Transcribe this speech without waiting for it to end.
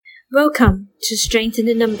Welcome to Strength in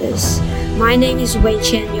the Numbers. My name is Wei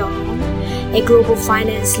Chen Yong, a global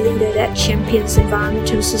finance leader that champions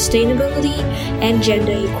environmental sustainability and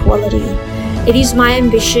gender equality. It is my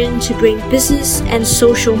ambition to bring business and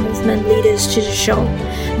social movement leaders to the show,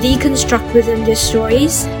 deconstruct within their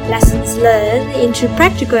stories, lessons learned into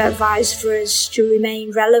practical advice for us to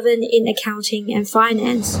remain relevant in accounting and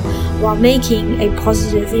finance while making a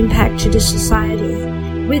positive impact to the society.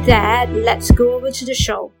 With that, let's go over to the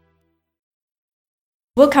show.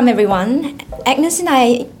 Welcome everyone. Agnes and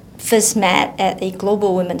I first met at a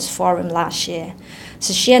Global Women's Forum last year.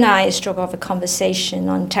 So she and I struck off a conversation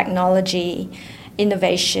on technology,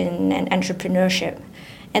 innovation and entrepreneurship.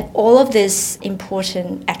 And all of these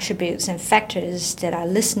important attributes and factors that our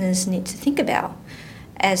listeners need to think about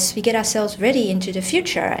as we get ourselves ready into the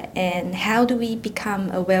future, and how do we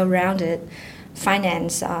become a well-rounded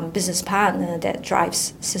finance business partner that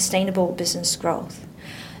drives sustainable business growth.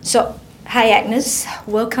 So hi Agnes,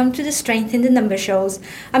 welcome to the Strength in the Numbers shows.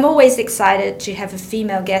 I'm always excited to have a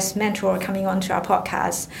female guest mentor coming onto our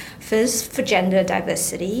podcast. First, for gender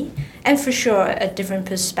diversity, and for sure a different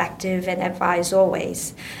perspective and advice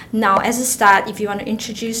always. Now, as a start, if you want to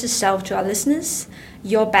introduce yourself to our listeners,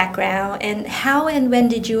 your background, and how and when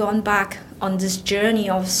did you embark on this journey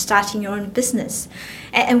of starting your own business?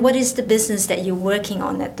 And what is the business that you're working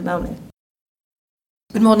on at the moment?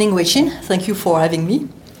 Good morning, Wei Chen. Thank you for having me.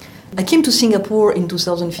 I came to Singapore in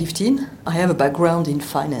 2015. I have a background in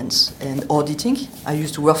finance and auditing. I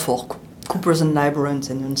used to work for Coopers & Lybrand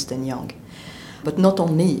and Ernst & Young. But not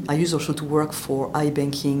only, I used also to work for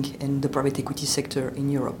iBanking and the private equity sector in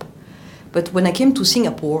Europe. But when I came to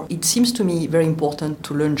Singapore, it seems to me very important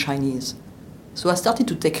to learn Chinese. So I started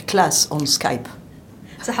to take a class on Skype.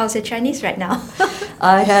 So how's your Chinese right now?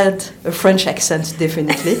 I had a French accent,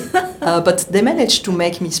 definitely. But they managed to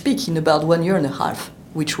make me speak in about 1 year and a half,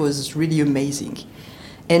 which was really amazing.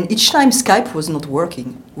 And each time Skype was not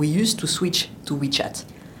working, we used to switch to WeChat.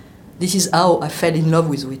 This is how I fell in love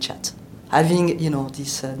with WeChat, having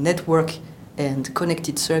this network and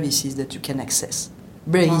connected services that you can access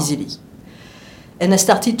very easily. And I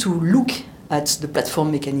started to look at the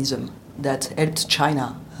platform mechanism that helped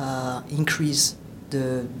China increase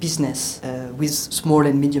the business with small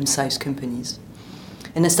and medium-sized companies.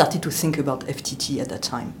 And I started to think about FTT at that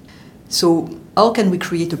time. So how can we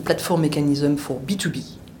create a platform mechanism for B2B,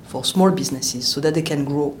 for small businesses, so that they can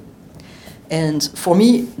grow? And for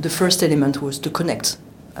me, the first element was to connect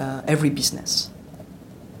every business.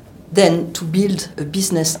 Then to build a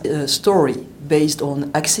business story based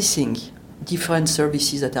on accessing different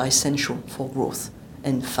services that are essential for growth.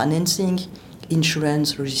 And financing,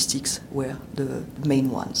 insurance, logistics were the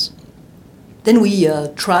main ones. Then we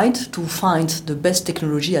tried to find the best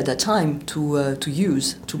technology at that time to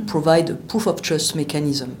use to provide a proof of trust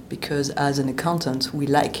mechanism, because as an accountant we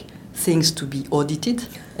like things to be audited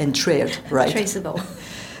and trailed, right? Traceable.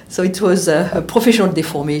 So it was a professional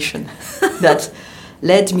deformation that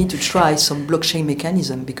led me to try some blockchain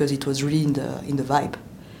mechanism, because it was really in the vibe.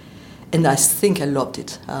 And I think I loved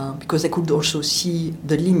it because I could also see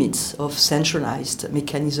the limits of centralized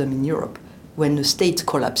mechanism in Europe. When the state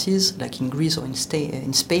collapses, like in Greece or in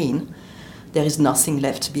Spain, there is nothing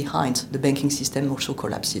left behind. The banking system also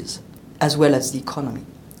collapses, as well as the economy.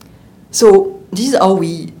 So this is how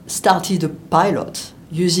we started a pilot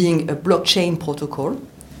using a blockchain protocol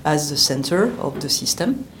as the center of the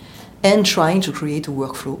system, and trying to create a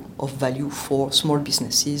workflow of value for small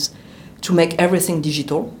businesses to make everything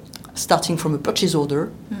digital, starting from a purchase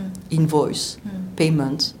order, invoice,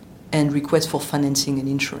 payment, and request for financing and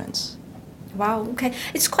insurance. Wow, okay.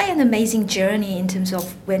 It's quite an amazing journey in terms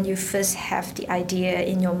of when you first have the idea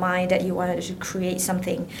in your mind that you wanted to create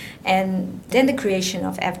something, and then the creation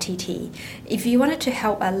of FTT. If you wanted to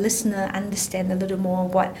help our listener understand a little more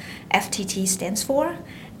what FTT stands for,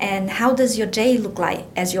 and how does your day look like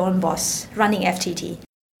as your own boss running FTT?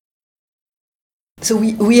 So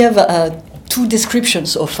we have two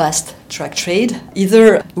descriptions of fast track trade.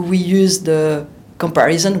 Either we use the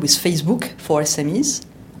comparison with Facebook for SMEs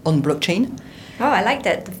on blockchain. Oh, I like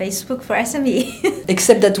that, the Facebook for SME.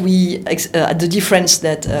 Except that the difference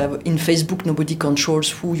that in Facebook nobody controls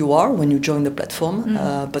who you are when you join the platform,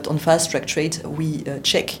 but on Fast Track Trade we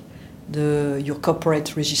check your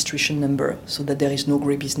corporate registration number so that there is no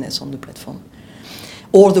grey business on the platform.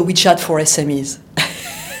 Or the WeChat for SMEs.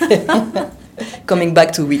 Coming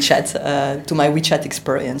back to WeChat, to my WeChat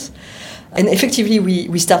experience. And effectively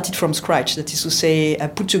we started from scratch. That is to say, I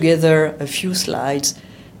put together a few slides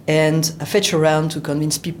and I fetched around to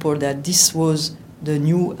convince people that this was the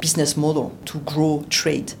new business model to grow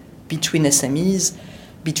trade between SMEs,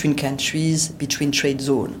 between countries, between trade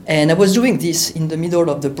zones. And I was doing this in the middle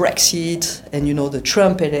of the Brexit and, the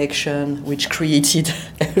Trump election, which created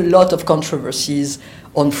a lot of controversies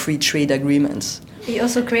on free trade agreements. It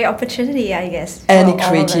also create opportunity, I guess. And it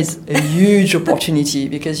created a huge opportunity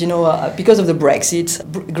because, because of the Brexit,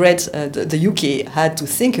 the UK had to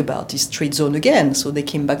think about this trade zone again. So they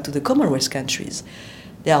came back to the Commonwealth countries.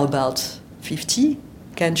 There are about 50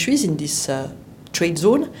 countries in this trade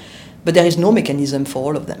zone, but there is no mechanism for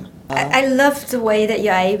all of them. I love the way that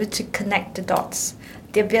you're able to connect the dots.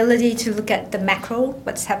 The ability to look at the macro,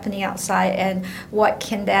 what's happening outside, and what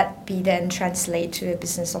can that be then translate to a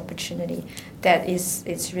business opportunity.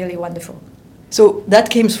 It's really wonderful. So that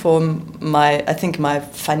came from my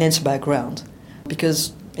finance background,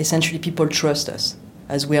 because essentially people trust us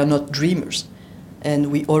as we are not dreamers,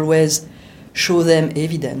 and we always show them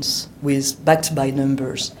evidence backed by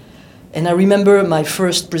numbers. And I remember my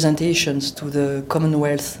first presentations to the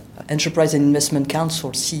Commonwealth Enterprise and Investment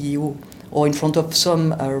Council, CEO, or in front of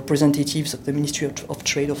some representatives of the Ministry of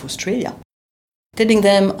Trade of Australia, telling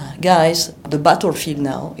them, guys, the battlefield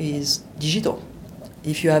now is digital.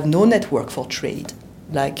 If you have no network for trade,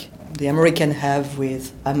 like the Americans have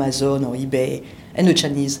with Amazon or eBay, and the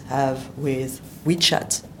Chinese have with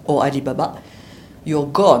WeChat or Alibaba, you're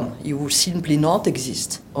gone. You will simply not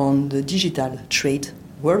exist on the digital trade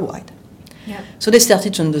worldwide. Yeah. So they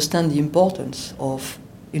started to understand the importance of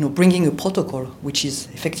bringing a protocol, which is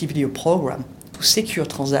effectively a program, to secure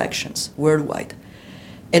transactions worldwide.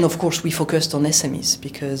 And of course, we focused on SMEs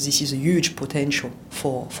because this is a huge potential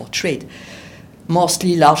for trade.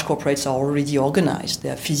 Mostly large corporates are already organized. They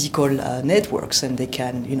have physical networks and they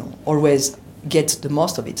can, always get the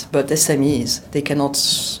most of it. But SMEs, they cannot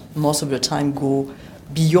most of the time go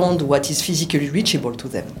beyond what is physically reachable to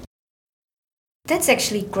them. That's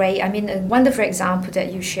actually great. I mean, a wonderful example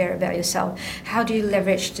that you share about yourself. How do you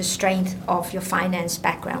leverage the strength of your finance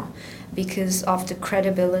background because of the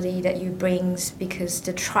credibility that you bring, because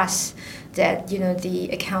the trust that, the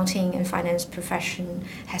accounting and finance profession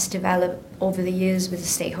has developed over the years with the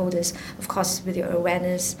stakeholders, of course, with your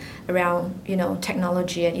awareness around,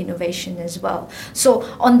 technology and innovation as well. So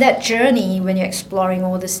on that journey, when you're exploring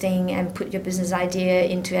all this thing and put your business idea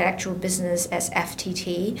into actual business as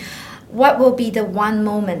FTT, what will be the one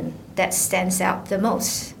moment that stands out the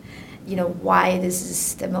most? Why this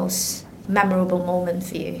is the most memorable moment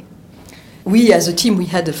for you? We, as a team, we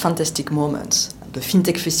had a fantastic moment. The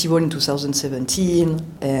FinTech Festival in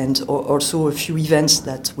 2017 and also a few events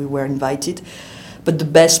that we were invited. But the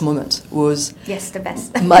best moment was the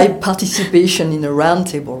best. my participation in a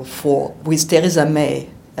roundtable with Theresa May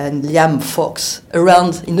and Liam Fox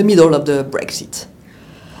in the middle of the Brexit.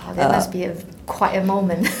 Oh, that must be quite a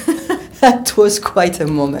moment. That was quite a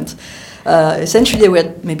moment. Essentially, there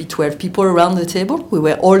were maybe 12 people around the table. We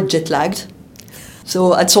were all jet-lagged.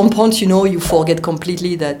 So at some point, you forget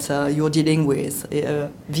completely that you're dealing with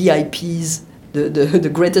VIPs,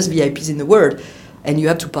 the greatest VIPs in the world, and you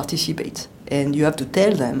have to participate. And you have to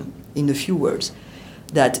tell them, in a few words,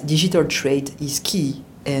 that digital trade is key,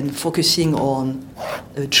 and focusing on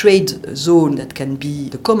a trade zone that can be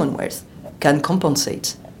the Commonwealth can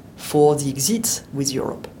compensate for the exit with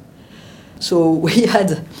Europe. So we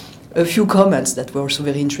had a few comments that were also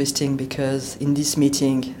very interesting because in this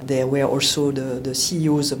meeting there were also the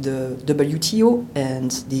CEOs of the WTO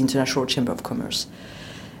and the International Chamber of Commerce.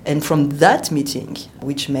 And from that meeting,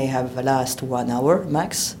 which may have lasted 1 hour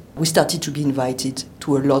max, we started to be invited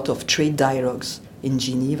to a lot of trade dialogues in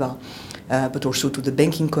Geneva, but also to the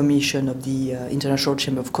Banking Commission of the International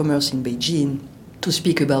Chamber of Commerce in Beijing to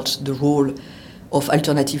speak about the role of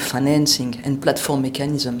alternative financing and platform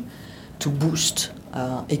mechanism to boost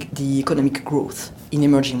the economic growth in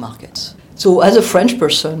emerging markets. So as a French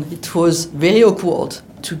person, it was very awkward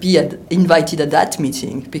to be invited at that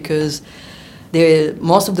meeting because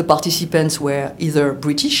most of the participants were either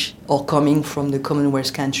British or coming from the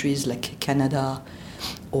Commonwealth countries like Canada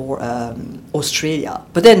or Australia.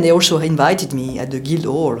 But then they also invited me at the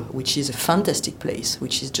Guildhall, which is a fantastic place,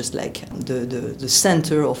 which is just like the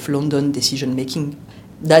center of London decision-making.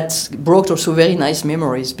 That brought also very nice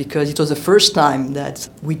memories because it was the first time that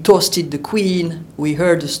we toasted the Queen. We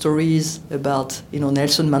heard the stories about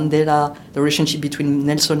Nelson Mandela, the relationship between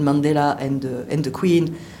Nelson Mandela and the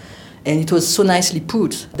Queen. And it was so nicely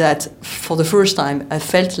put that for the first time I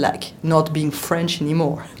felt like not being French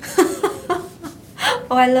anymore.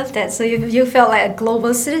 Oh, I love that. So you felt like a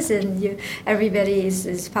global citizen. Everybody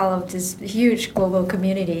is part of this huge global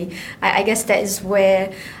community. I guess that is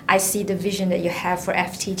where I see the vision that you have for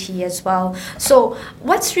FTT as well. So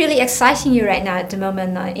what's really exciting you right now at the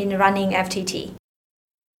moment in running FTT?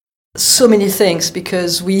 So many things,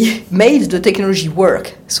 because we made the technology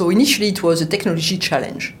work. So initially it was a technology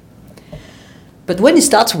challenge. But when it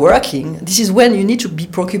starts working, this is when you need to be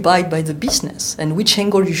preoccupied by the business and which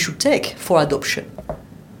angle you should take for adoption.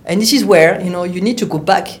 And this is where you need to go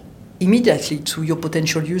back immediately to your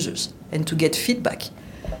potential users and to get feedback.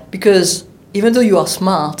 Because even though you are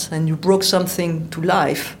smart and you brought something to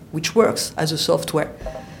life which works as a software,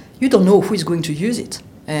 you don't know who is going to use it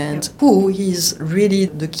and who is really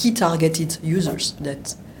the key targeted users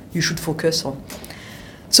that you should focus on.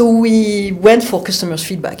 So we went for customer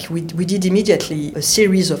feedback. We did immediately a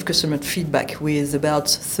series of customer feedback with about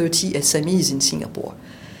 30 SMEs in Singapore.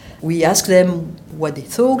 We asked them what they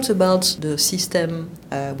thought about the system,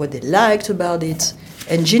 what they liked about it,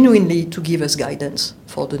 and genuinely to give us guidance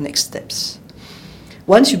for the next steps.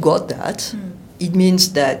 Once you got that, it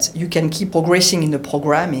means that you can keep progressing in the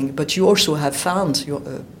programming, but you also have found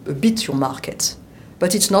a bit your market.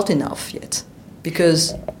 But it's not enough yet,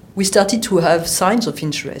 because we started to have signs of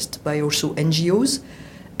interest by also NGOs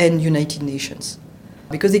and United Nations,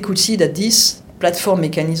 because they could see that this platform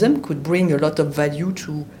mechanism could bring a lot of value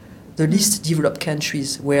to the least developed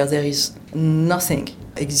countries where there is nothing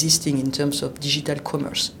existing in terms of digital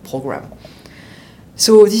commerce program.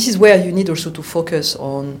 So this is where you need also to focus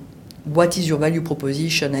on what is your value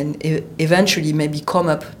proposition and eventually maybe come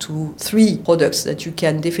up to 3 products that you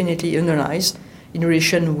can definitely analyze in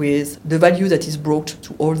relation with the value that is brought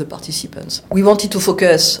to all the participants. We wanted to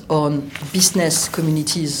focus on business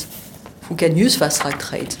communities who can use Fast Track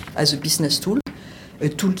Trade as a business tool, a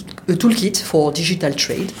toolkit for digital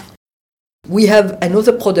trade. We have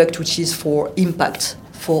another product which is for impact,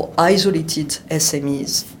 for isolated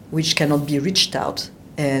SMEs which cannot be reached out,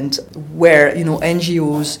 and where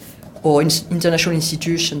NGOs or international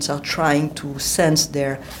institutions are trying to sense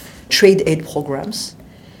their trade aid programs.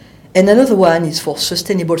 And another one is for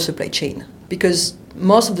sustainable supply chain, because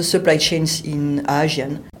most of the supply chains in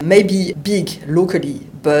Asia may be big locally,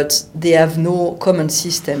 but they have no common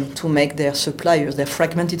system to make their suppliers, their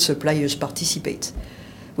fragmented suppliers, participate.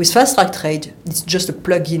 With Fast Track Trade, it's just a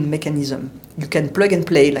plug-in mechanism. You can plug and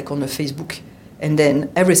play like on a Facebook, and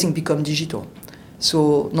then everything becomes digital.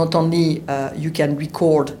 So not only you can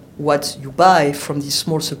record what you buy from these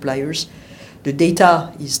small suppliers, the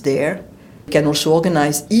data is there. You can also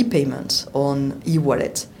organize e-payments on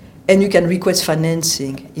e-wallet, and you can request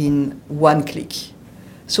financing in one click.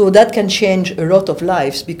 So that can change a lot of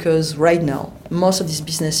lives, because right now most of these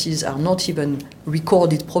businesses are not even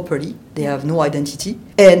recorded properly. They have no identity,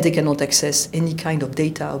 and they cannot access any kind of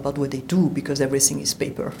data about what they do because everything is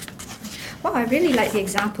paper. Well, I really like the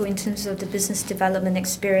example in terms of the business development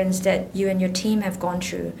experience that you and your team have gone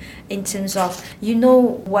through, in terms of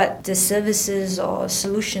what the services or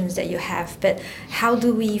solutions that you have, but how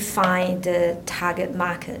do we find the target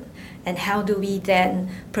market? And how do we then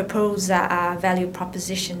propose our value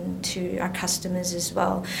proposition to our customers as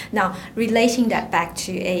well? Now, relating that back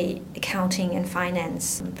to a accounting and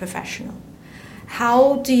finance professional,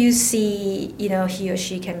 how do you see he or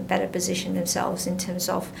she can better position themselves in terms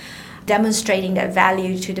of demonstrating that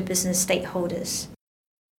value to the business stakeholders?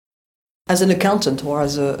 As an accountant or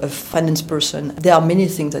as a finance person, there are many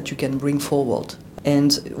things that you can bring forward.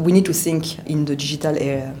 And we need to think in the digital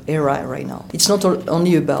era right now. It's not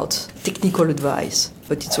only about technical advice,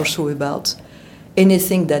 but it's also about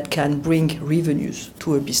anything that can bring revenues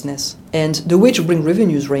to a business. And the way to bring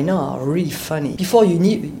revenues right now are really funny. Before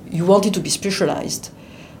you wanted to be specialized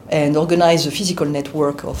and organize a physical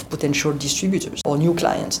network of potential distributors or new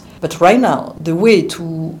clients. But right now, the way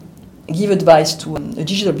to give advice to a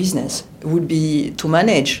digital business would be to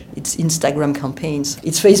manage its Instagram campaigns,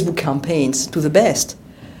 its Facebook campaigns to the best,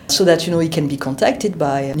 so that it can be contacted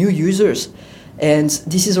by new users. And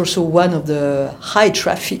this is also one of the high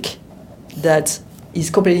traffic that is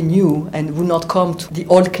completely new and would not come to the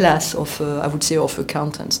old class of, of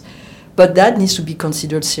accountants. But that needs to be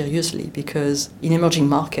considered seriously, because in emerging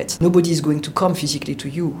markets, nobody is going to come physically to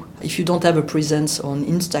you. If you don't have a presence on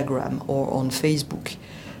Instagram or on Facebook,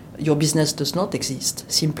 your business does not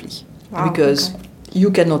exist, simply. Wow, because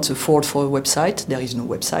you cannot afford for a website, there is no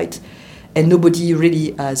website, and nobody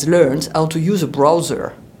really has learned how to use a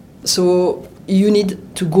browser. So you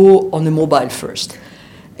need to go on a mobile first.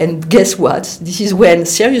 And guess what? This is when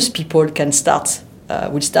serious people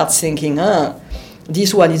will start thinking,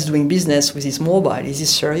 this one is doing business with his mobile. Is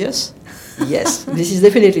this serious? Yes, this is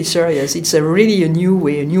definitely serious. It's really a new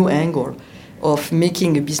way, a new angle of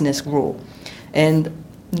making a business grow. And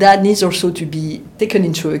that needs also to be taken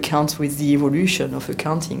into account with the evolution of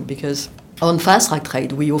accounting, because on Fast Track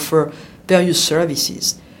Trade, we offer various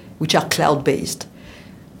services which are cloud-based.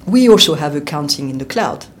 We also have accounting in the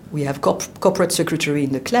cloud, We have corporate secretary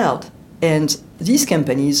in the cloud. And these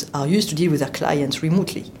companies are used to deal with their clients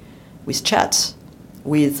remotely, with chats,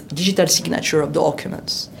 with digital signature of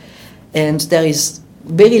documents. And there is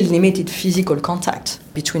very limited physical contact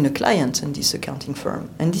between the client and this accounting firm.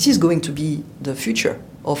 And this is going to be the future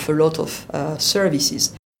of a lot of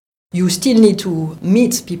services. You still need to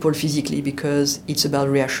meet people physically because it's about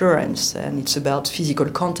reassurance and it's about physical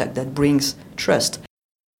contact that brings trust.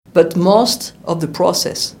 But most of the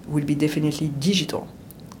process will be definitely digital.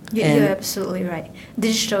 You're absolutely right.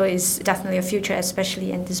 Digital is definitely a future,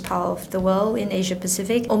 especially in this part of the world, in Asia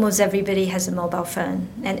Pacific. Almost everybody has a mobile phone,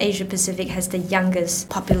 and Asia Pacific has the youngest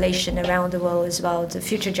population around the world as well. The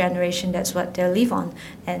future generation, that's what they live on,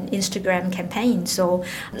 and Instagram campaign. So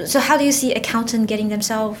how do you see accountants getting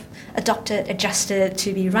themselves adjusted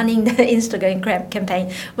to be running the Instagram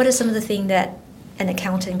campaign? What are some of the things that an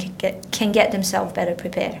accountant can get themselves better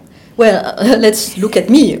prepared? Well, let's look at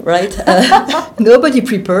me, right? Nobody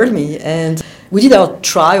prepared me, and we did our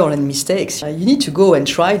trial and mistakes. You need to go and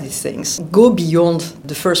try these things. Go beyond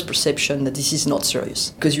the first perception that this is not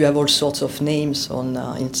serious, because you have all sorts of names on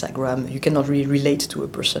Instagram. You cannot really relate to a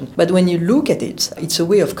person. But when you look at it, it's a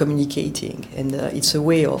way of communicating, and it's a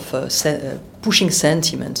way of pushing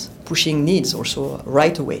sentiment, pushing needs also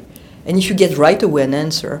right away. And if you get right away an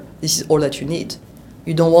answer, this is all that you need.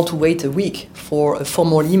 You don't want to wait a week for a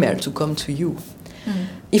formal email to come to you.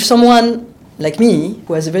 If someone like me,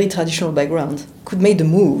 who has a very traditional background, could make the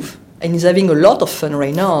move and is having a lot of fun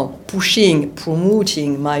right now,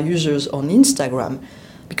 promoting my users on Instagram,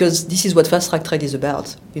 because this is what Fast Track Trade is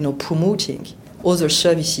about, promoting other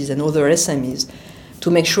services and other SMEs to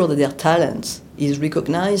make sure that their talent is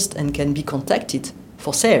recognized and can be contacted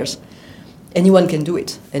for sales. Anyone can do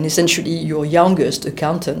it. And essentially, your youngest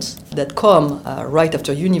accountants that come right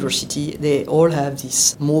after university, they all have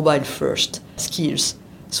these mobile-first skills.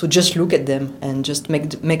 So just look at them and just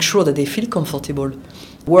make sure that they feel comfortable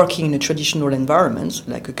working in a traditional environment,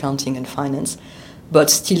 like accounting and finance, but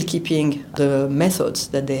still keeping the methods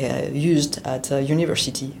that they used at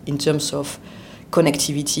university in terms of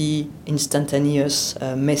connectivity, instantaneous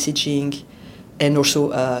messaging, and also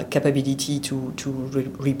capability to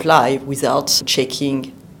reply without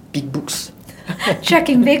checking big books.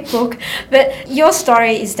 Checking big book. But your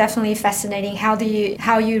story is definitely fascinating. How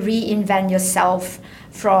you reinvent yourself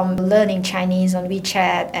from learning Chinese on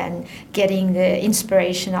WeChat and getting the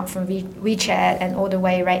inspiration up from WeChat and all the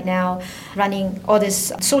way right now running all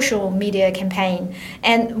this social media campaign.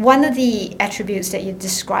 And one of the attributes that you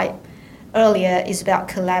described earlier is about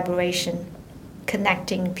collaboration,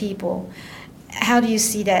 connecting people. How do you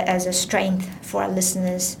see that as a strength for our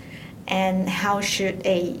listeners, and how should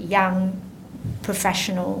a young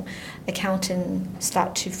professional accountant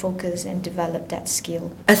start to focus and develop that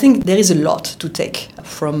skill? I think there is a lot to take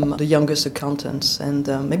from the youngest accountants, and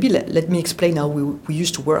maybe let me explain how we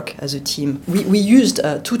used to work as a team. We used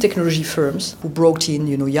two technology firms who brought in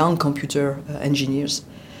young computer engineers.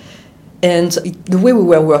 And the way we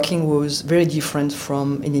were working was very different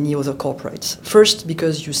from in any other corporates. First,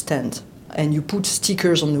 because you stand and you put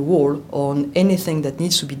stickers on the wall on anything that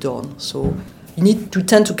needs to be done. So you need to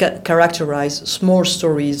tend to characterize small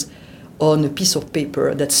stories on a piece of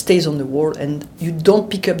paper that stays on the wall, and you don't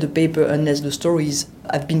pick up the paper unless the stories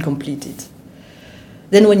have been completed.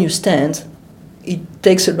 Then when you stand, it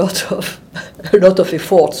takes a lot of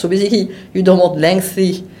effort. So basically, you don't want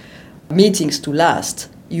lengthy meetings to last.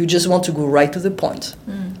 You just want to go right to the point.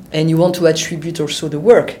 And you want to attribute also the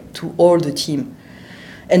work to all the team.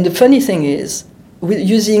 And the funny thing is, with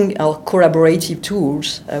using our collaborative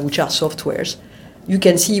tools, which are softwares, you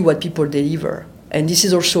can see what people deliver. And this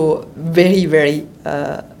is also very, very,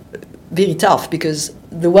 very tough, because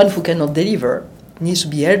the one who cannot deliver needs to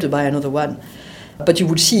be held by another one. But you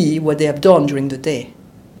would see what they have done during the day,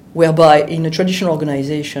 whereby in a traditional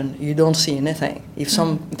organization, you don't see anything. If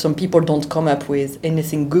some people don't come up with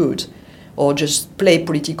anything good, or just play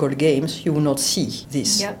political games, you will not see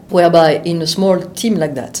this. Yep. Whereby in a small team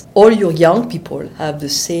like that, all your young people have the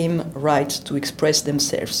same right to express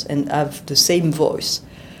themselves and have the same voice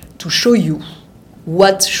to show you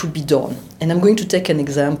what should be done. And I'm going to take an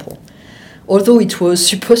example. Although it was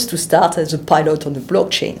supposed to start as a pilot on the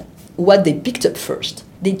blockchain, what they picked up first,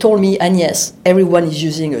 they told me, Agnès, everyone is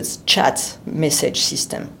using a chat message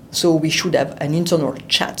system, so we should have an internal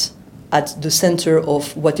chat at the center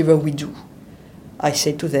of whatever we do. I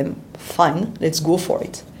said to them, fine, let's go for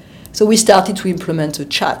it. So we started to implement a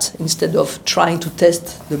chat instead of trying to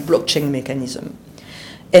test the blockchain mechanism.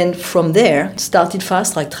 And from there, started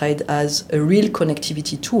Fast Track Trade as a real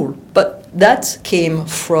connectivity tool. But that came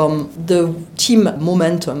from the team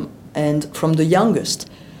momentum and from the youngest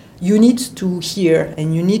you need to hear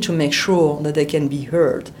and you need to make sure that they can be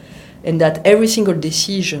heard, and that every single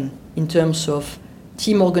decision in terms of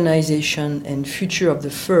team organization and future of the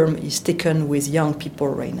firm is taken with young people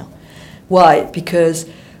right now. Why? Because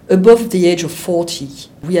above the age of 40,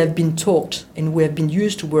 we have been taught and we have been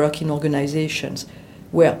used to work in organizations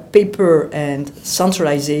where paper and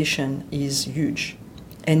centralization is huge.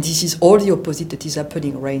 And this is all the opposite that is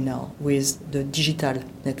happening right now with the digital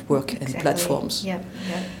network and platforms. Yeah.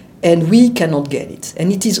 And we cannot get it.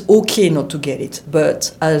 And it is okay not to get it.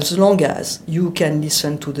 But as long as you can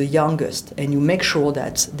listen to the youngest and you make sure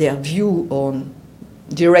that their view on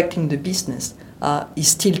directing the business is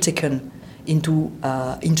still taken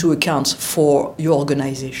into account for your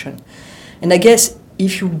organization. And I guess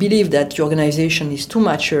if you believe that your organization is too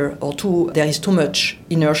mature or there is too much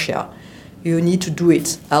inertia, you need to do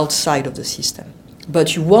it outside of the system.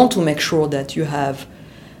 But you want to make sure that you have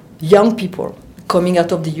young people coming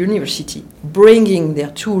out of the university, bringing their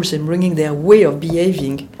tools and bringing their way of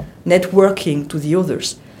behaving, networking to the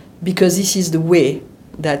others, because this is the way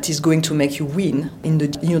that is going to make you win in the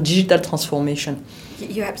digital transformation.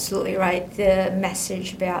 You're absolutely right. The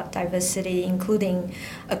message about diversity, including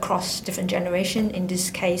across different generations, in this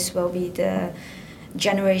case will be the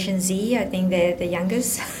Generation Z, I think they're the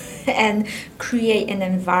youngest, and create an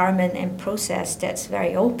environment and process that's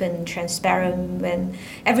very open, transparent, when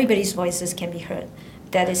everybody's voices can be heard.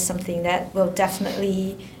 That is something that will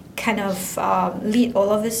definitely kind of lead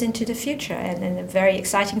all of us into the future, and in a very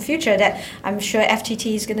exciting future that I'm sure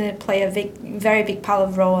FTT is going to play a very big part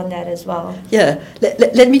of role on that as well. Yeah,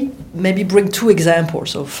 let me maybe bring two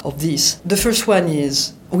examples of this. The first one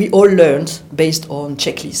is we all learned based on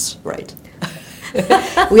checklists, right?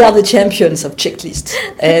 We are the champions of checklists,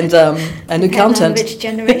 and an accountant. Which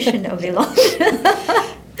generation do we belong?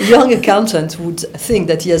 A young accountant would think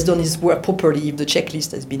that he has done his work properly if the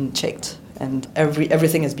checklist has been checked and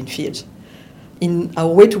everything has been filled. In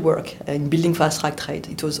our way to work in building Fast Track Trade,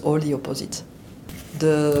 it was all the opposite.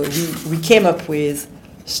 We came up with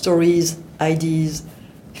stories, ideas,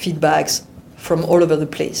 feedbacks from all over the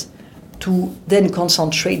place to then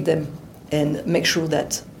concentrate them and make sure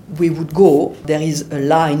that we would go, there is a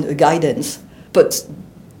line, a guidance, but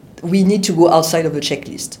we need to go outside of the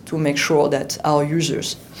checklist to make sure that our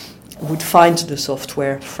users would find the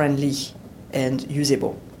software friendly and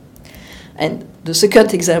usable. And the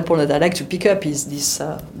second example that I'd like to pick up is this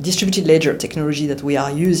distributed ledger technology that we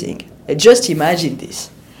are using. And just imagine this.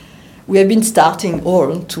 We have been starting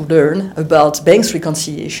all to learn about banks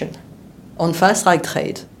reconciliation. On Fast Track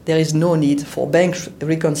Trade, there is no need for bank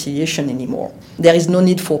reconciliation anymore. There is no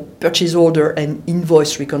need for purchase order and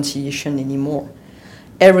invoice reconciliation anymore.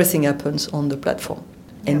 Everything happens on the platform.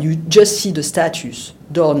 And you just see the status,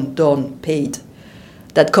 done, paid,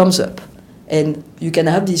 that comes up. And you can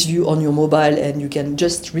have this view on your mobile and you can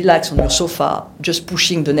just relax on your sofa, just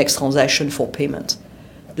pushing the next transaction for payment.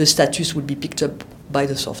 The status will be picked up by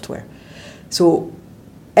the software. So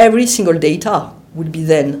every single data will be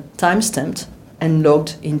then time-stamped and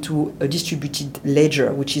logged into a distributed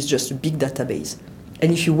ledger, which is just a big database.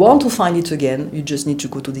 And if you want to find it again, you just need to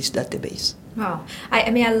go to this database. Wow. I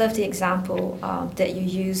love the example that you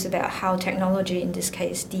use about how technology, in this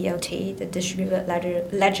case DLT, the distributed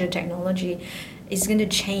ledger technology, is going to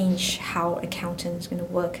change how accountants are going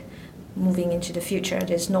to work moving into the future.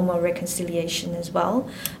 There's no more reconciliation as well,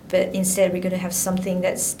 but instead we're going to have something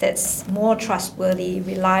that's more trustworthy,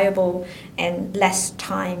 reliable, and less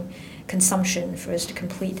time consumption for us to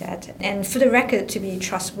complete that, and for the record to be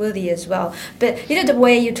trustworthy as well. But the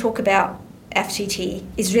way you talk about FTT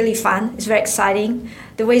is really fun, it's very exciting.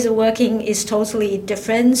 The ways of working is totally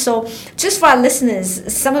different. So just for our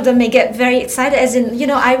listeners, some of them may get very excited, as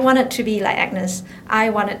in, I wanted to be like Agnes. I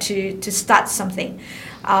wanted to start something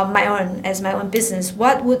my own business.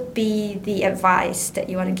 What would be the advice that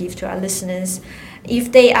you want to give to our listeners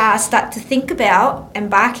if they start to think about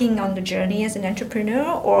embarking on the journey as an entrepreneur,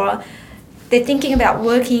 or they're thinking about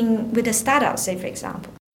working with a startup, say, for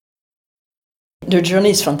example? The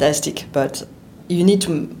journey is fantastic, but you need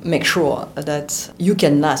to make sure that you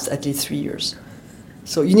can last at least 3 years.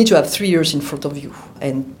 So you need to have 3 years in front of you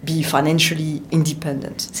and be financially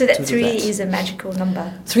independent. So that 3 is a magical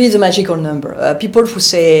number? 3 is a magical number. People who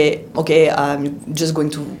say, okay, I'm just going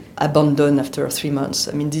to abandon after 3 months,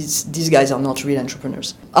 I mean, these guys are not real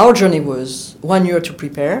entrepreneurs. Our journey was 1 year to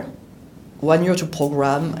prepare, 1 year to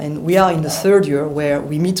program, and we are in the 3rd year where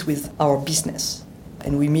we meet with our business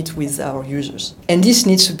and we meet with our users. And this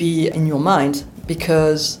needs to be in your mind,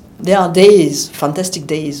 because There are days, fantastic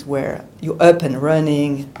days, where you're up and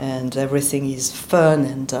running and everything is fun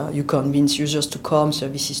and you convince users to come,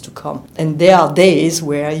 services to come. And there are days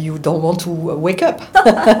where you don't want to wake up.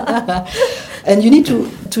 And you need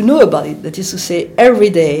to know about it. That is to say,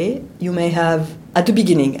 every day you may have, at the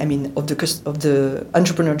beginning, of the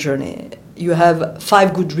entrepreneur journey, you have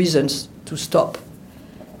 5 good reasons to stop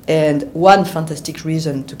and 1 fantastic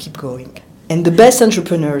reason to keep going. And the best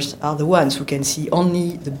entrepreneurs are the ones who can see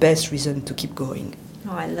only the best reason to keep going.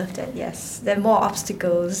 Oh, I love that, yes. There are more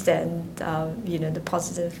obstacles than, the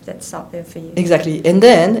positive that's out there for you. Exactly. And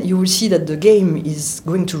then you will see that the game is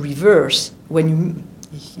going to reverse when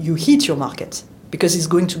you hit your market, because it's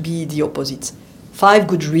going to be the opposite. 5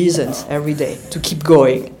 good reasons every day to keep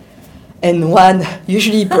going, and 1,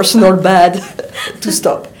 usually personal bad, to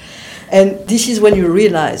stop. And this is when you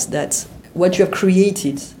realize that what you have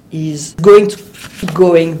created is going to keep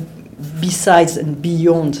going besides and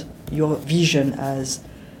beyond your vision as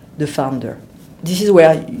the founder. This is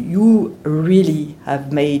where you really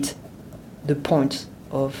have made the point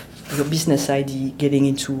of your business idea getting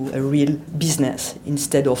into a real business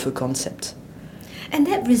instead of a concept. And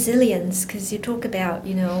that resilience, because you talk about,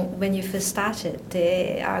 when you first started,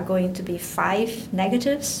 there are going to be 5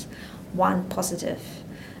 negatives, 1 positive.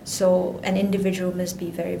 So an individual must be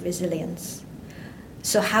very resilient.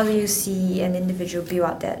 So how do you see an individual build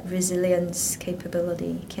out that resilience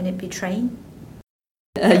capability? Can it be trained?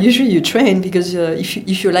 Usually you train because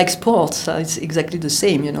if you like sports, it's exactly the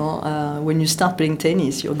same. When you start playing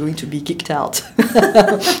tennis, you're going to be kicked out.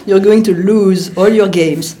 You're going to lose all your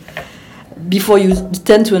games before you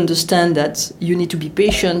tend to understand that you need to be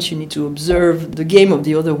patient, you need to observe the game of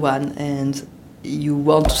the other one, and you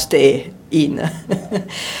want to stay in.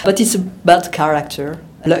 But it's about character,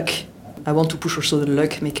 luck. I want to push also the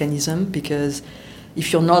luck mechanism, because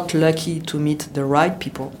if you're not lucky to meet the right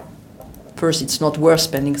people, first, it's not worth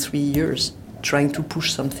spending 3 years trying to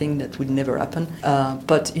push something that will never happen.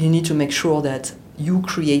 But you need to make sure that you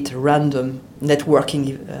create a random networking,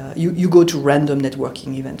 you go to random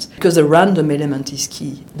networking events, because the random element is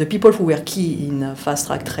key. The people who were key in Fast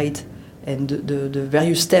Track Trade and the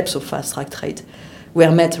various steps of Fast Track Trade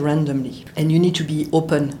were met randomly. And you need to be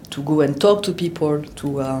open to go and talk to people,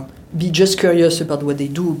 to be just curious about what they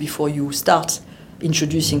do before you start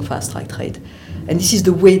introducing Fast Track Trade. And this is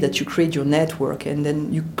the way that you create your network, and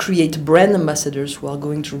then you create brand ambassadors who are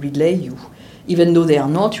going to relay you, even though they are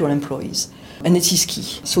not your employees. And it is key.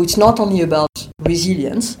 So it's not only about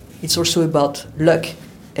resilience, it's also about luck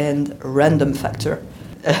and random factor.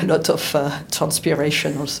 A lot of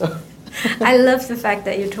transpiration also. I love the fact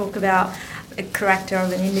that you talk about the character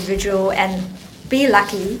of an individual and be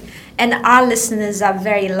lucky. And our listeners are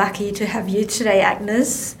very lucky to have you today,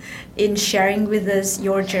 Agnes, in sharing with us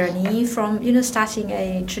your journey from, starting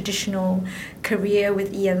a traditional career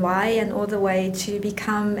with E&Y and all the way to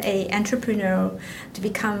become an entrepreneur, to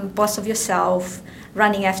become boss of yourself,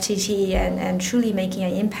 running FTT and truly making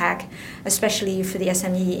an impact, especially for the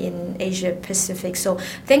SME in Asia Pacific. So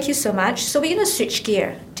thank you so much. So we're going to switch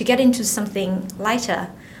gear to get into something lighter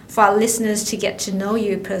for our listeners to get to know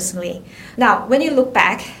you personally. Now, when you look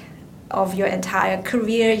back of your entire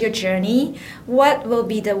career, your journey, what will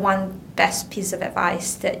be the one best piece of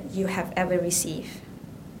advice that you have ever received?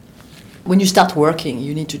 When you start working,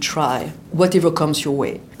 you need to try whatever comes your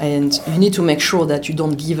way. And you need to make sure that you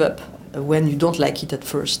don't give up when you don't like it at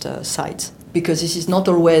first sight. Because this is not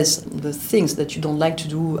always the things that you don't like to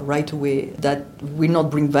do right away that will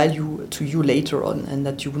not bring value to you later on, and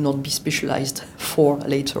that you will not be specialized for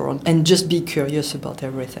later on. And just be curious about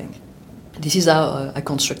everything. This is how I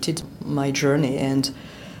constructed my journey, and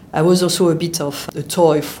I was also a bit of a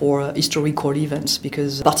toy for historical events,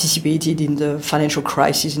 because I participated in the financial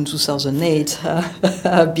crisis in 2008,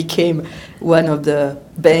 became one of the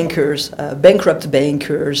bankrupt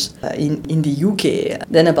bankers in the UK.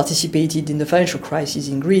 Then I participated in the financial crisis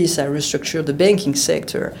in Greece. I restructured the banking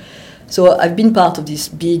sector. So I've been part of these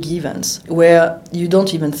big events where you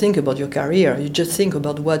don't even think about your career. You just think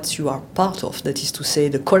about what you are part of. That is to say,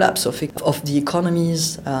 the collapse of the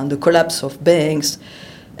economies, the collapse of banks,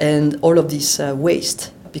 and all of this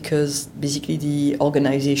waste, because basically the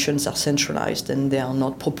organizations are centralized and they are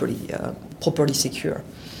not properly secure.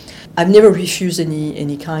 I've never refused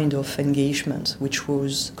any kind of engagement which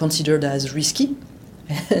was considered as risky,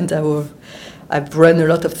 and I've run a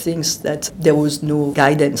lot of things that there was no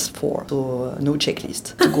guidance for, so no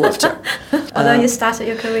checklist to go after. Although you started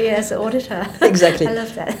your career as an auditor. Exactly. I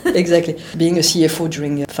love that. Exactly. Being a CFO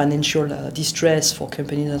during financial distress for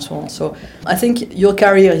companies and so on. So I think your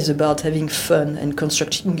career is about having fun and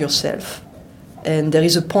constructing yourself And there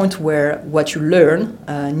is a point where what you learn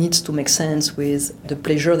needs to make sense with the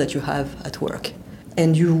pleasure that you have at work.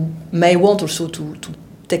 And you may want also to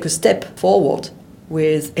take a step forward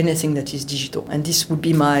with anything that is digital. And this would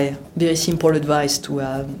be my very simple advice to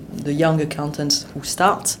the young accountants who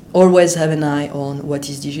start. Always have an eye on what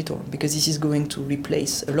is digital, because this is going to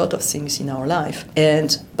replace a lot of things in our life.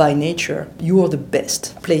 And by nature, you are the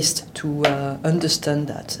best placed to understand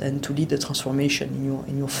that and to lead the transformation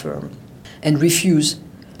in your firm. And refuse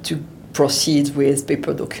to proceed with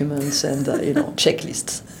paper documents and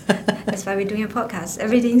checklists. That's why we're doing a podcast.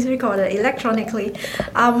 Everything's recorded electronically.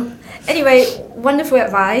 Anyway, wonderful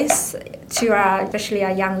advice to especially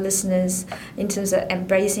our young listeners in terms of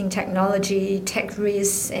embracing technology, tech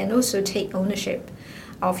risks, and also take ownership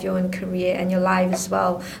of your own career and your life as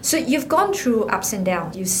well. So you've gone through ups and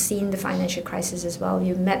downs. You've seen the financial crisis as well.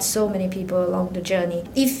 You've met so many people along the journey.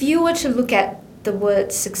 If you were to look at the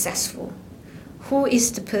word successful, who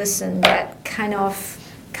is the person that kind of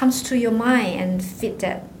comes to your mind and fit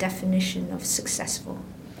that definition of successful?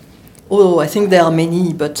 Oh, I think there are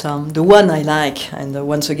many, but the one I like, and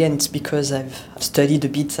once again, it's because I've studied a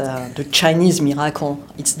bit the Chinese miracle,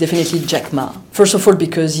 it's definitely Jack Ma. First of all,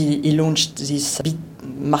 because he launched this big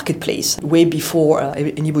marketplace way before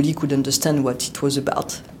anybody could understand what it was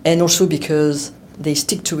about. And also because they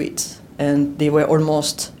stick to it, and they were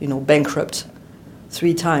almost, bankrupt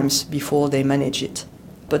 3 times before they managed it.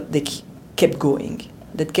 But they kept going.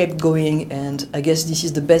 They kept going, and I guess this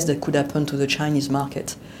is the best that could happen to the Chinese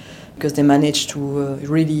market, because they managed to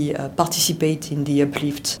really participate in the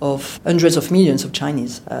uplift of hundreds of millions of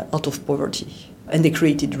Chinese out of poverty. And they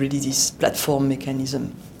created really this platform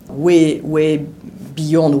mechanism, way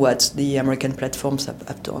beyond what the American platforms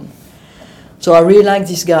have done. So I really like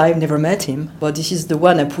this guy. I've never met him, but this is the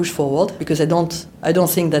one I push forward, because I don't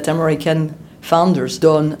think that American founders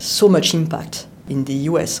done so much impact in the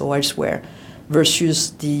US or elsewhere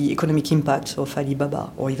versus the economic impact of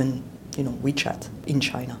Alibaba or even WeChat in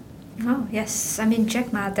China. Oh yes, I mean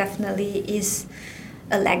Jack Ma definitely is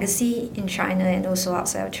a legacy in China and also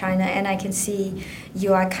outside of China, and I can see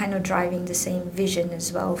you are kind of driving the same vision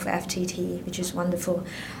as well for FTT, which is wonderful.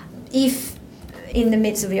 If in the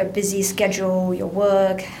midst of your busy schedule, your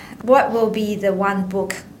work, what will be the one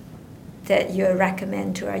book that you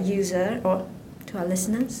recommend to our user or to our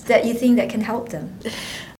listeners that you think that can help them?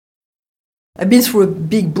 I've been through a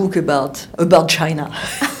big book about China,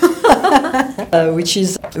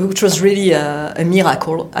 which was really a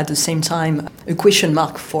miracle, at the same time a question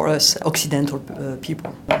mark for us Occidental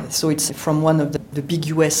people. So it's from one of the big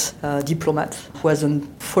US diplomats who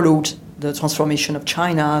hasn't followed the transformation of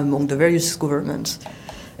China among the various governments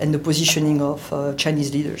and the positioning of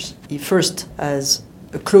Chinese leaders. First as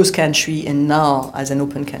a closed country and now as an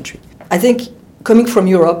open country. I think coming from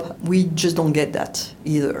Europe, we just don't get that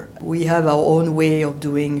either. We have our own way of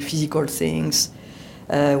doing physical things.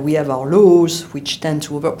 We have our laws, which tend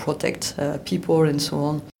to overprotect people and so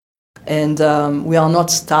on. And we are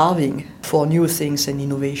not starving for new things and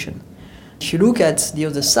innovation. If you look at the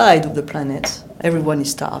other side of the planet, everyone is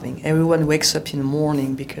starving. Everyone wakes up in the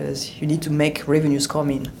morning because you need to make revenues come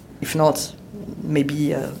in. If not,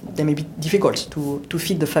 maybe they may be difficult to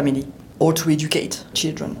feed the family or to educate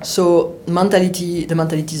children. So the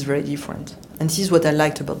mentality is very different. And this is what I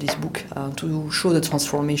liked about this book, to show the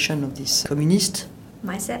transformation of this communist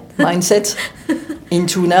mindset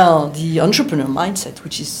into now the entrepreneur mindset,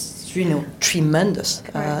 which is tremendous.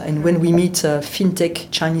 And when we meet fintech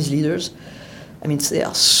Chinese leaders, I mean, they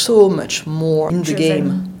are so much more in the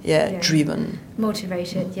game, driven.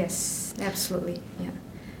 Motivated, yes, absolutely, yeah.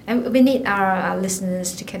 And we need our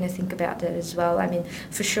listeners to kind of think about that as well. I mean,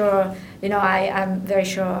 for sure, I'm very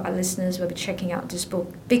sure our listeners will be checking out this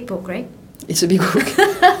book. Big book, right? It's a big book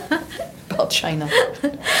about China.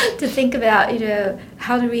 To think about,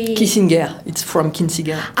 how do we... Kissinger. It's from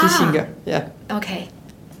Kissinger. Kissinger, yeah. Okay.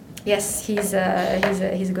 Yes, he's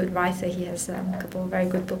a good writer. He has a couple of very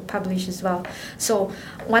good books published as well. So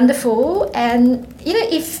wonderful. And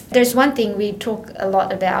if there's one thing, we talk a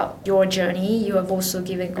lot about your journey. You have also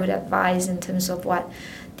given good advice in terms of what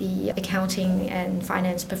the accounting and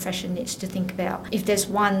finance profession needs to think about. If there's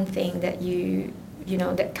one thing that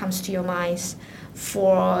that comes to your mind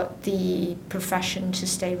for the profession to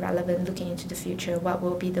stay relevant looking into the future, what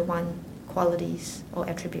will be the one qualities or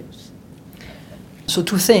attributes? So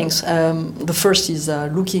 2 things. The first is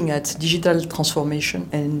looking at digital transformation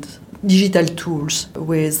and digital tools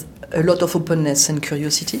with a lot of openness and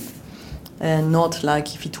curiosity, and not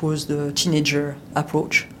like if it was the teenager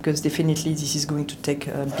approach, because definitely this is going to take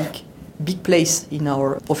a big place in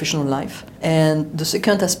our professional life. And the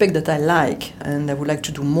second aspect that I like and I would like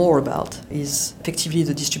to do more about is effectively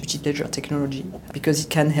the distributed ledger technology, because it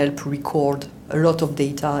can help record a lot of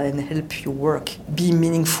data and help your work be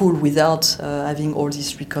meaningful without having all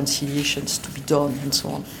these reconciliations to be done and so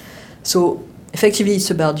on. So effectively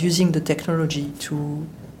it's about using the technology to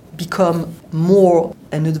become more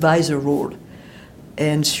an advisor role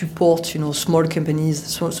and support, small companies,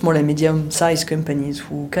 small and medium-sized companies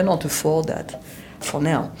who cannot afford that for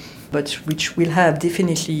now, but which will have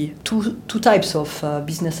definitely two types of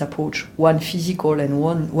business approach, one physical and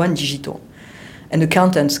one digital. And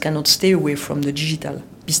accountants cannot stay away from the digital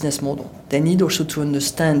business model. They need also to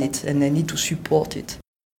understand it and they need to support it.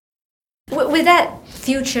 With that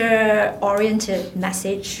future-oriented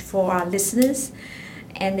message for our listeners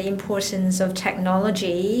and the importance of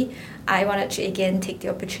technology, I wanted to again take the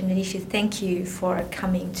opportunity to thank you for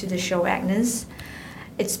coming to the show, Agnes.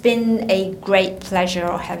 It's been a great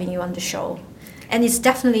pleasure having you on the show. And it's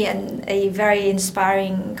definitely a very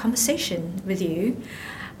inspiring conversation with you.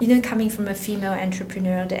 Coming from a female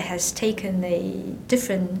entrepreneur that has taken a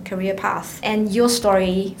different career path. And your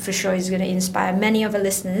story, for sure, is going to inspire many of our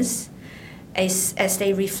listeners as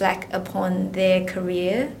they reflect upon their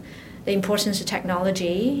career, the importance of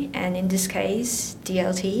technology, and in this case,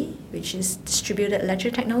 DLT, which is distributed ledger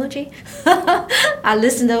technology. Our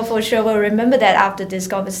listener for sure will remember that after this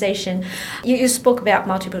conversation. You spoke about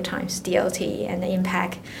multiple times DLT and the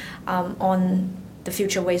impact on the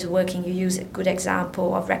future ways of working. You use a good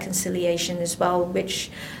example of reconciliation as well,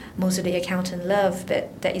 which most of the accountants love,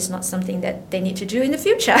 but that is not something that they need to do in the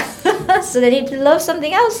future. So they need to love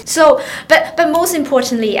something else. So, but most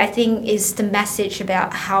importantly, I think is the message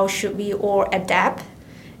about how should we all adapt,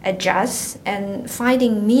 adjust, and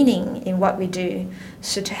finding meaning in what we do,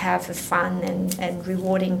 so to have a fun and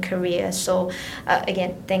rewarding career. So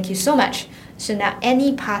again, thank you so much. So now,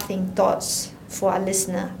 any parting thoughts for our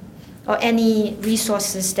listener, or any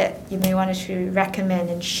resources that you may want to recommend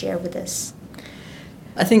and share with us?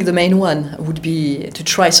 I think the main one would be to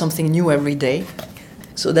try something new every day,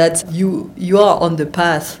 so that you are on the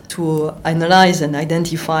path to analyze and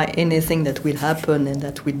identify anything that will happen and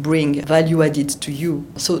that will bring value added to you.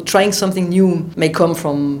 So trying something new may come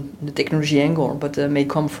from the technology angle, but may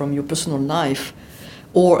come from your personal life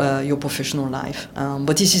or your professional life.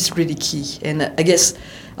 But this is really key. And I guess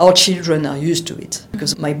our children are used to it,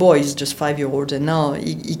 because my boy is just 5-year-old and now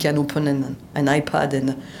he can open an iPad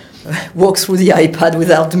and walk through the iPad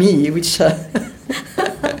without me, which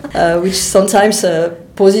sometimes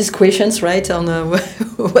poses questions, right, on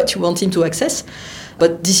what you want him to access.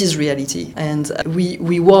 But this is reality, and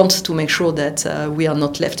we want to make sure that we are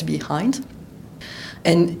not left behind.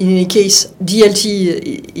 And in any case,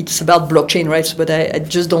 DLT, it's about blockchain, right? But I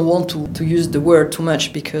just don't want to use the word too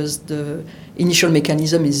much, because the initial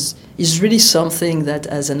mechanism is really something that,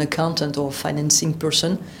 as an accountant or financing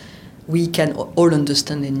person, we can all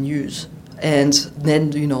understand and use. And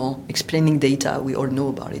then, explaining data, we all know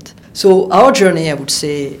about it. So our journey, I would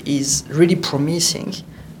say, is really promising.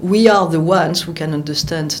 We are the ones who can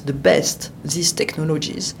understand the best these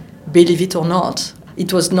technologies, believe it or not.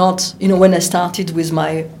 It was not, when I started with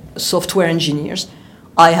my software engineers,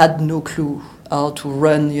 I had no clue how to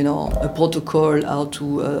run, a protocol, how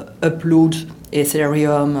to upload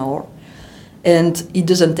Ethereum, and it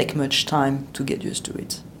doesn't take much time to get used to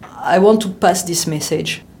it. I want to pass this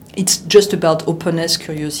message. It's just about openness,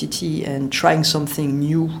 curiosity, and trying something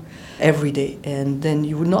new every day, and then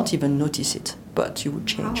you would not even notice it, but you would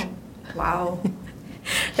change. Wow.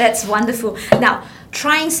 That's wonderful. Now,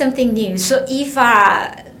 trying something new. So if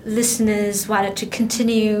our listeners wanted to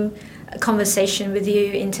continue a conversation with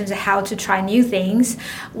you in terms of how to try new things,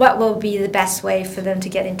 what will be the best way for them to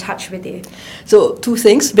get in touch with you? So 2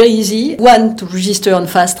 things, very easy. One, to register on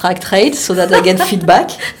Fast Track Trade so that I get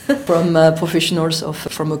feedback from professionals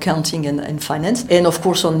from accounting and finance. And of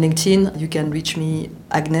course on LinkedIn, you can reach me,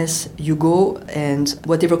 Agnes Hugo, and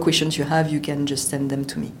whatever questions you have, you can just send them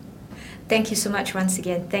to me. Thank you so much once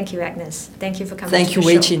again. Thank you, Agnes. Thank you for coming Thank to you, the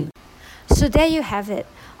show. Wei Chin. So there you have it.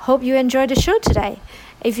 Hope you enjoyed the show today.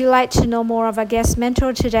 If you'd like to know more of our guest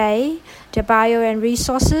mentor today, their bio and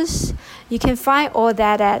resources, you can find all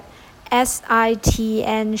that at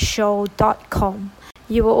sitnshow.com.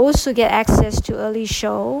 You will also get access to early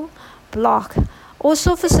show, blog,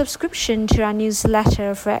 also for subscription to our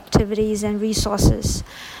newsletter for activities and resources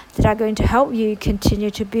that are going to help you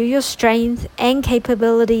continue to build your strength and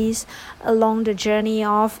capabilities along the journey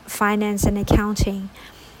of finance and accounting.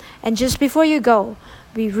 And just before you go,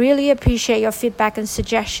 we really appreciate your feedback and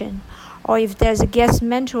suggestion. Or if there's a guest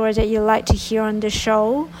mentor that you'd like to hear on the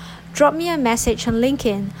show, drop me a message on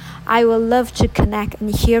LinkedIn. I will love to connect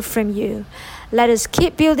and hear from you. Let us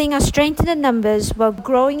keep building our strength in the numbers while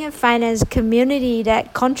growing a finance community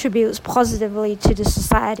that contributes positively to the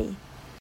society.